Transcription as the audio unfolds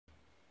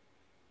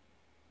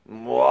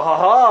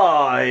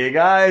Wahaha! Hey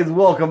guys,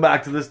 welcome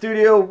back to the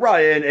studio.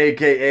 Ryan,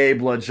 aka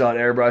BloodShot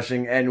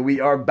Airbrushing, and we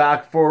are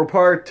back for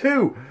part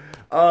 2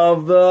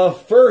 of the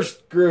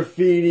first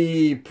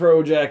graffiti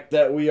project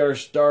that we are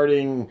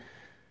starting.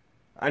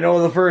 I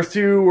know the first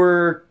 2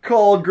 were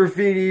called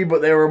graffiti,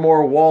 but they were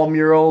more wall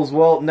murals.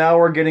 Well, now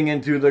we're getting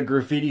into the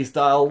graffiti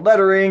style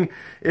lettering.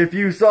 If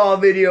you saw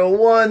video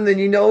 1, then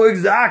you know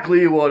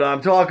exactly what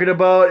I'm talking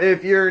about.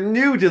 If you're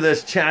new to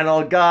this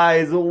channel,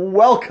 guys,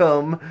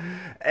 welcome.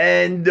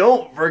 And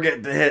don't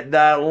forget to hit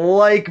that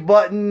like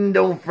button.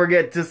 Don't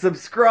forget to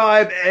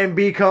subscribe and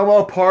become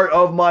a part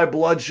of my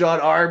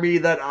BloodShot army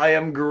that I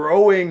am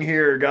growing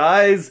here,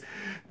 guys.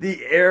 The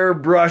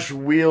airbrush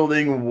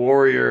wielding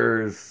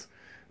warriors.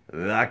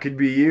 That could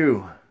be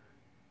you.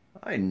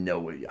 I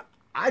know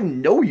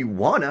you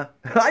wanna.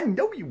 I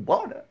know you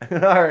wanna.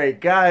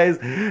 Alright, guys.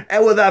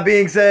 And with that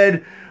being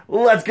said,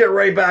 let's get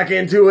right back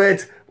into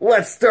it.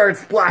 Let's start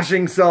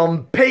splashing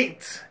some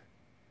paint.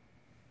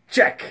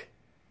 Check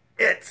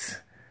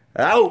it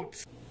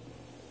out.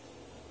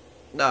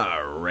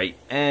 Alright,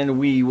 and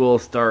we will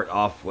start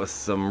off with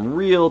some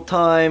real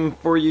time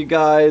for you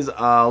guys.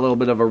 A little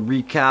bit of a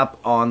recap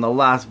on the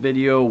last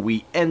video.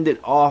 We ended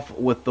off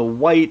with the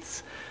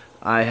whites.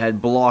 I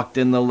had blocked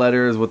in the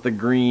letters with the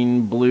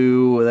green,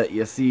 blue that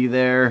you see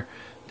there.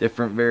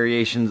 Different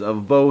variations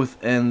of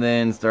both, and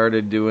then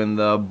started doing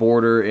the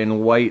border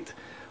in white.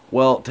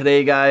 Well,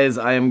 today, guys,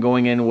 I am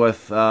going in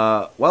with,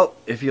 well,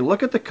 if you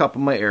look at the cup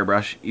of my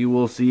airbrush, you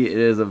will see it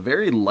is a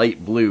very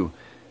light blue.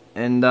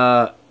 And,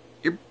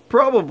 you're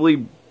probably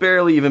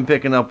barely even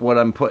picking up what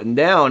I'm putting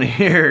down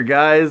here,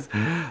 guys.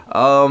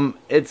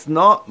 It's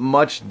not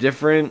much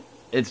different.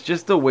 It's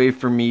just a way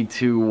for me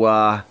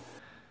to,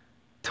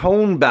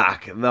 tone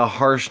back the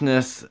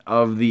harshness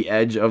of the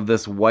edge of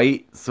this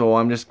white. So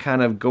I'm just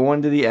kind of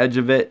going to the edge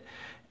of it,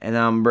 and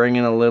I'm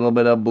bringing a little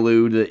bit of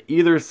blue to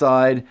either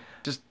side.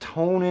 Just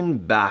toning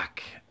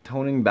back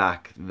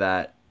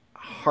that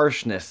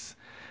harshness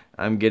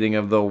I'm getting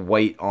of the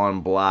white on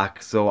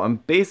black. So I'm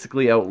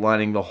basically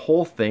outlining the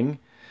whole thing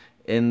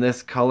in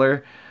this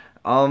color.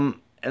 And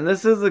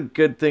this is a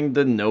good thing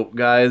to note,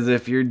 guys,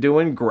 if you're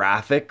doing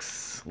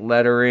graphics,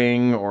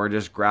 lettering, or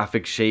just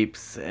graphic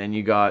shapes, and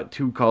you got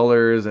 2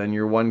 colors and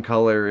your one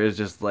color is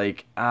just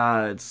like,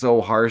 it's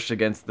so harsh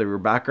against the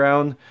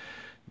background.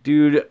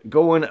 Dude,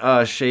 going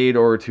a shade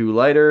or 2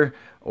 lighter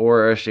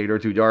or a shade or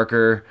 2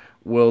 darker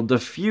will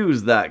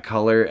diffuse that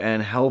color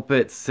and help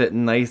it sit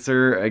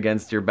nicer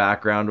against your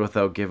background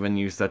without giving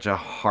you such a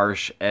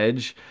harsh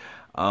edge.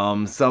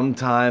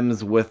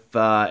 Sometimes with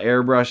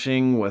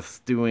airbrushing,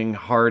 with doing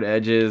hard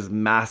edges,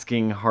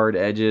 masking hard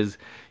edges,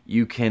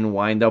 you can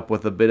wind up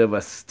with a bit of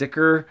a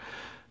sticker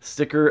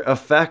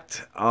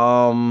effect.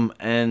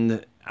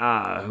 And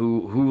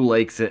who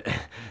likes it?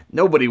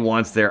 Nobody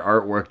wants their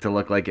artwork to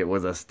look like it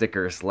was a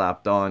sticker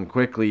slapped on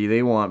quickly.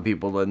 They want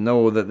people to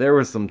know that there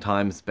was some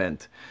time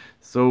spent.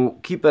 So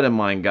keep that in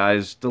mind,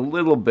 guys. Just a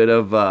little bit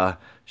of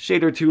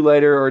shade or 2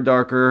 lighter or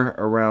darker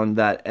around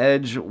that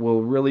edge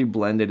will really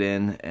blend it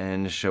in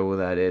and show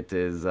that it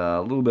is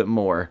a little bit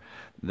more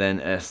than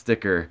a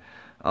sticker.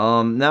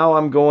 Now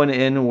I'm going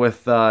in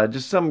with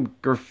just some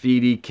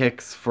graffiti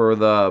kicks for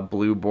the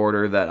blue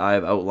border that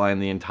I've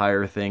outlined the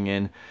entire thing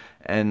in,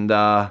 and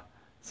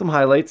some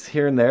highlights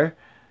here and there.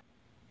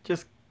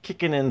 Just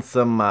kicking in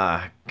some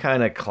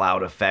kind of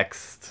cloud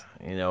effects,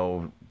 you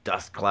know,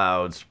 dust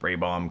cloud, spray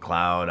bomb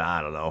cloud,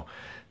 I don't know.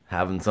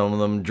 Having some of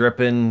them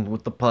dripping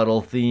with the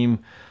puddle theme.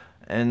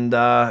 And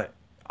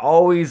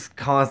always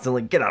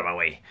constantly, get out of my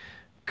way.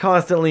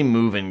 Constantly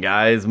moving,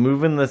 guys.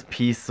 Moving this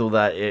piece so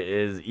that it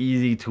is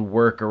easy to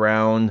work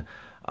around.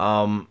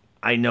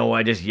 I know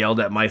I just yelled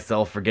at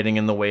myself for getting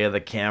in the way of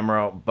the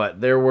camera, but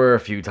there were a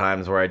few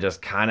times where I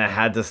just kind of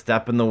had to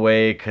step in the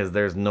way because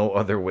there's no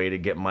other way to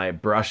get my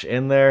brush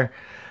in there.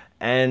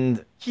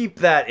 And keep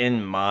that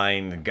in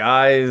mind,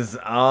 guys.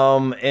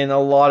 In a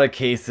lot of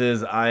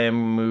cases, I am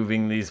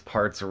moving these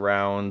parts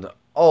around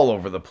all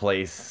over the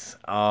place.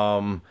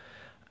 I'm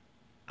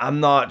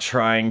not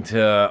trying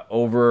to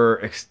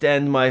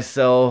overextend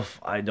myself.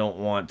 I don't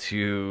want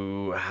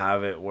to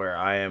have it where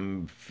I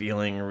am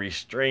feeling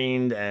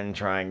restrained and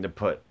trying to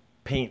put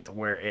paint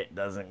where it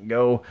doesn't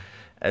go.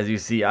 As you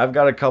see, I've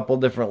got a couple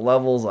different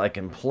levels I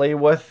can play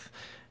with,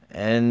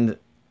 and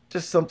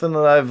just something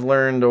that I've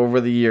learned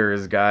over the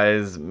years,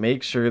 guys.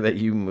 Make sure that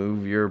you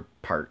move your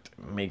part.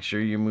 Make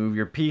sure you move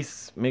your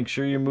piece. Make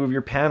sure you move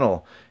your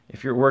panel.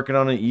 If you're working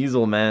on an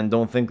easel, man,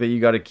 don't think that you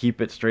got to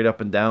keep it straight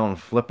up and down.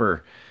 Flip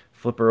her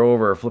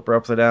over, flip her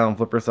upside down,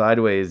 flip her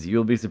sideways.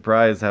 You'll be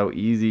surprised how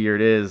easy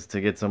it is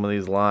to get some of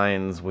these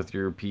lines with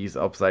your piece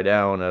upside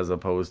down as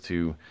opposed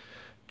to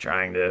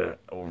trying to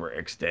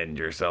overextend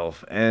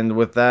yourself. And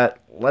with that,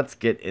 let's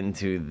get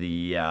into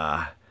the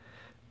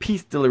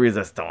piece de la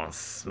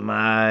resistance.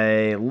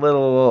 My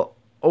little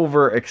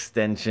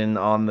overextension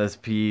on this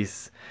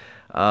piece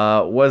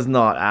was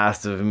not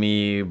asked of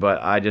me,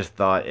 but I just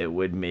thought it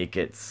would make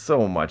it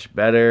so much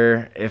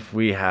better if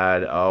we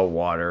had a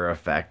water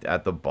effect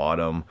at the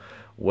bottom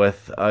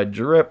with a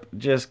drip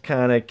just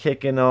kind of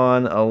kicking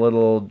on, a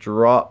little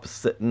drop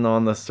sitting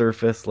on the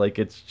surface like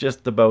it's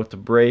just about to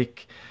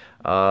break.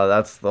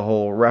 That's the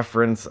whole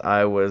reference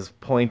I was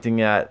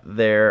pointing at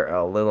there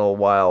a little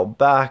while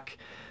back.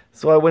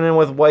 So I went in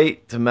with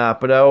white to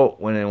map it out,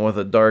 went in with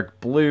a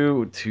dark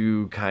blue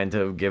to kind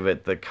of give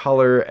it the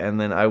color, and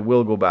then I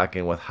will go back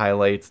in with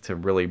highlights to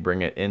really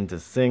bring it into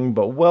sing.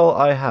 But while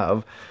I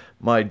have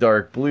my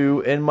dark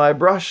blue in my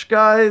brush,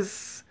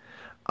 guys,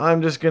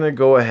 I'm just going to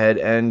go ahead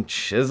and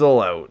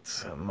chisel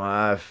out.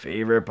 My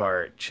favorite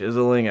part,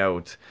 chiseling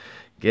out.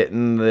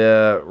 Getting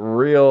the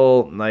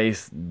real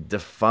nice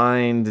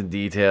defined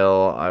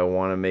detail. I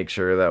want to make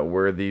sure that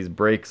where these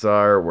breaks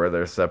are, where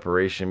there's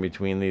separation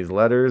between these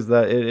letters,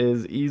 that it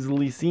is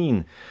easily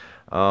seen.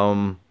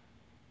 Moving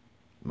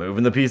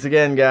the piece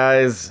again,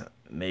 guys.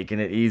 Making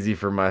it easy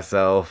for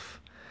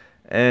myself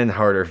and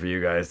harder for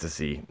you guys to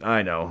see.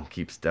 I know,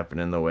 keep stepping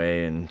in the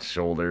way and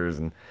shoulders,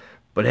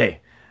 but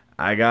hey,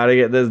 I gotta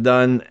get this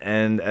done,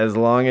 and as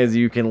long as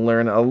you can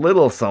learn a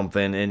little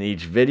something in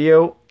each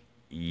video,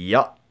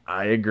 yup.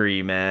 I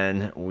agree,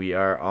 man. We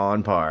are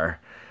on par.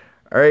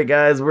 Alright,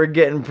 guys, we're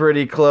getting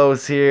pretty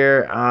close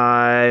here.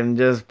 I'm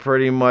just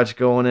pretty much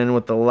going in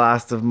with the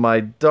last of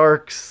my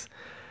darks.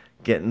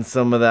 Getting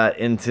some of that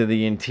into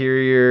the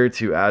interior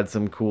to add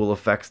some cool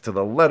effects to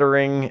the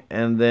lettering.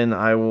 And then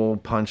I will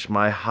punch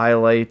my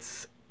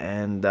highlights.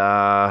 And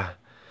that'll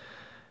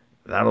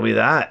be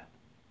that.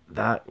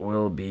 That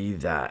will be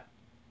that.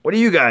 What do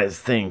you guys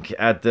think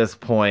at this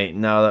point,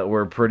 now that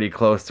we're pretty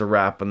close to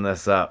wrapping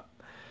this up?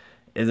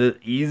 Is it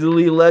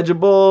easily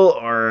legible,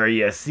 or are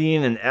you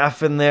seeing an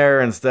F in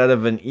there instead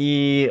of an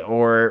E,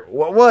 or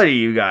what do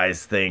you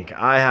guys think?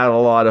 I had a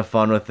lot of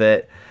fun with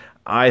it.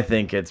 I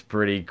think it's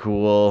pretty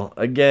cool.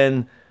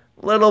 Again,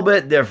 a little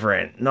bit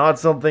different. Not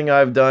something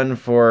I've done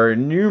for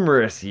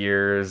numerous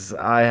years.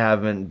 I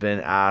haven't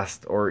been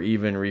asked or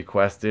even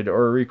requested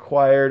or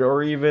required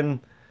or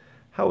even,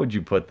 how would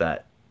you put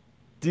that?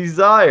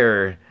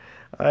 Desired.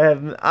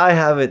 I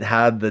haven't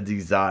had the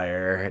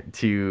desire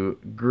to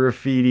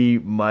graffiti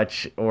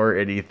much or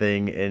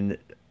anything in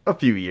a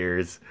few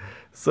years.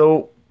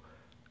 So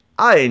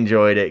I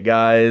enjoyed it,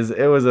 guys.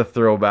 It was a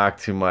throwback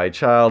to my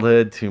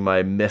childhood, to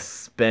my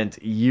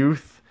misspent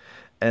youth.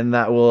 And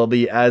that will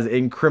be as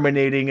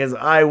incriminating as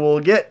I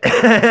will get.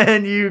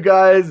 And you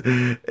guys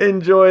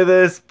enjoy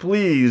this.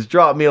 Please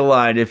drop me a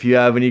line if you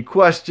have any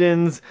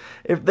questions.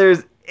 If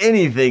there's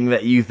anything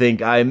that you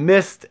think I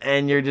missed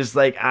and you're just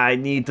like, I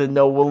need to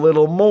know a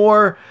little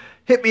more,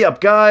 hit me up,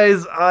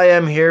 guys. I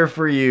am here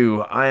for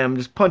you. I am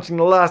just punching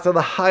the last of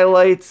the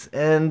highlights,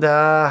 and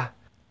I'm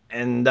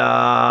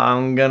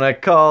gonna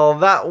call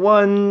that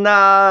one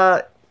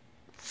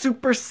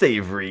super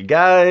savory,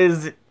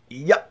 guys.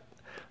 Yup,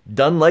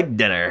 done like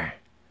dinner.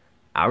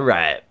 All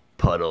right,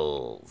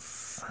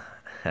 puddles.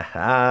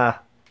 Haha.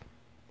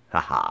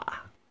 Haha.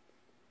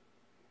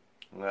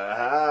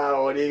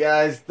 What do you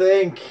guys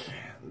think?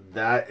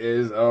 That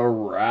is a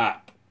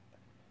wrap.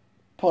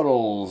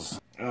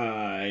 Puddles.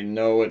 I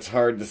know it's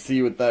hard to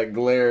see with that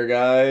glare,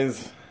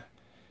 guys.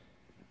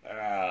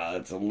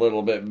 It's a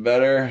little bit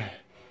better.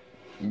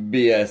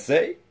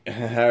 BSA.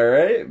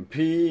 Alright.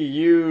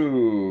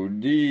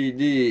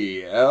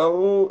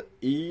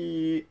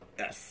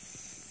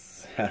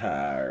 Puddles.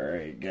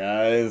 Alright,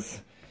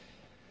 guys.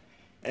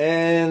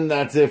 And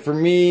that's it for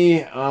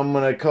me. I'm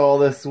gonna call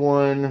this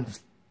one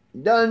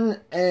done,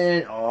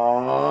 and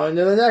on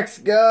to the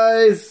next,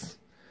 guys.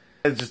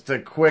 It's just a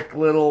quick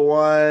little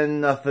one,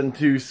 nothing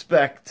too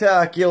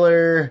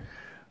spectacular.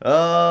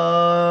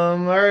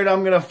 Alright,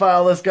 I'm gonna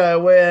file this guy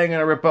away. I'm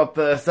gonna rip up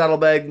the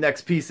saddlebag,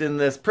 next piece in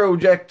this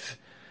project.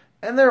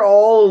 And they're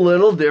all a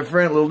little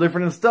different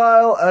in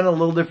style and a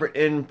little different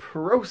in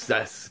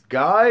process,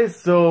 guys.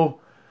 So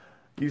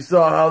you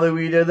saw how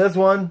we did this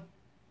one.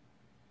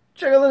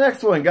 Check out the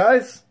next one,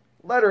 guys.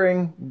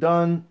 Lettering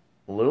done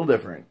a little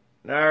different.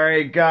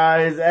 Alright,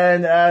 guys,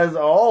 and as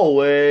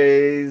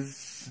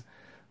always,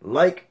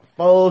 like,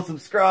 follow,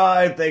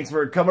 subscribe. Thanks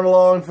for coming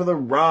along for the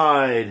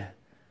ride.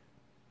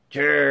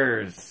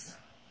 Cheers.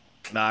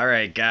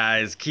 Alright,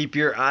 guys, keep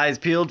your eyes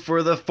peeled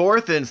for the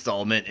 4th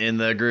installment in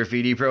the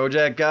graffiti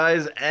project,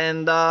 guys.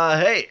 And,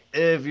 hey,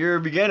 if you're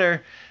a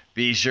beginner,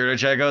 be sure to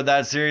check out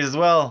that series as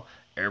well.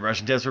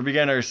 Airbrushing tips for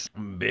beginners.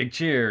 Big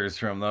cheers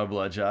from the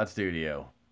BloodShot Studio.